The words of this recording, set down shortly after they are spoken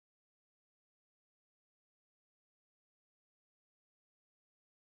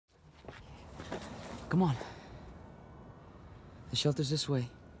Come on. The shelter's this way.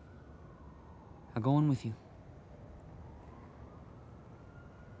 I'll go in with you.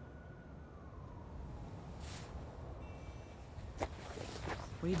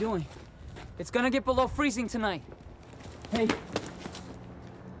 What are you doing? It's gonna get below freezing tonight. Hey.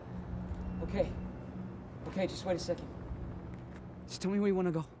 Okay. Okay, just wait a second. Just tell me where you want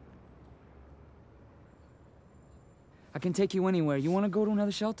to go. I can take you anywhere. You want to go to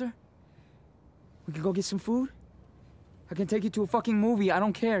another shelter? We can go get some food? I can take you to a fucking movie. I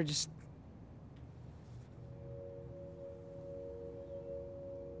don't care. Just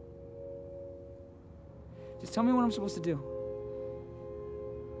tell me what I'm supposed to do.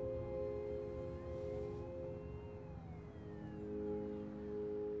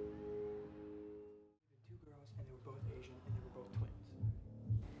 Two girls, and they were both Asian, and they were both twins.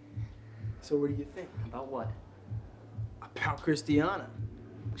 So what do you think? About what? About Christiana.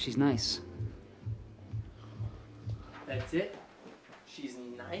 She's nice. That's it? She's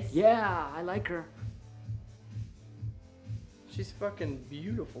nice? Yeah, I like her. She's fucking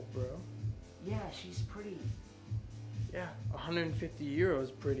beautiful, bro. Yeah, she's pretty. Yeah, 150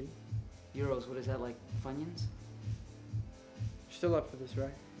 euros pretty. Euros, what is that, like Funyuns? You're still up for this,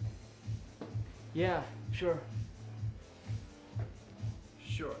 right? Yeah, sure.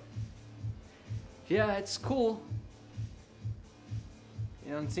 Sure. Yeah, it's cool.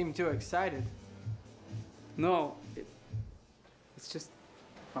 You don't seem too excited. No, it's just...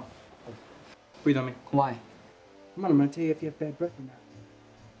 Oh. Breathe on me. Why? Come on, I'm gonna tell you if you have bad breath or not.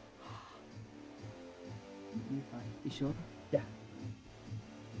 You're fine. You sure? Yeah.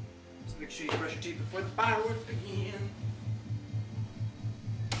 Just make sure you brush your teeth before the fireworks begin.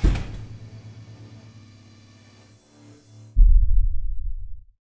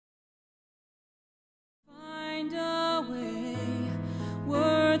 Find a way,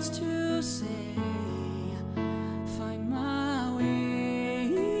 words to say. Find my way.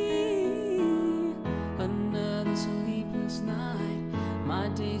 Another sleepless night. My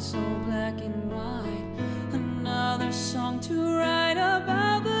day so black and white. Another song to write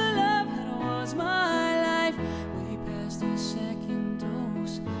about the love that was my life. Way past the second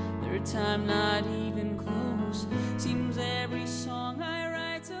dose. Third time not even close. Seems that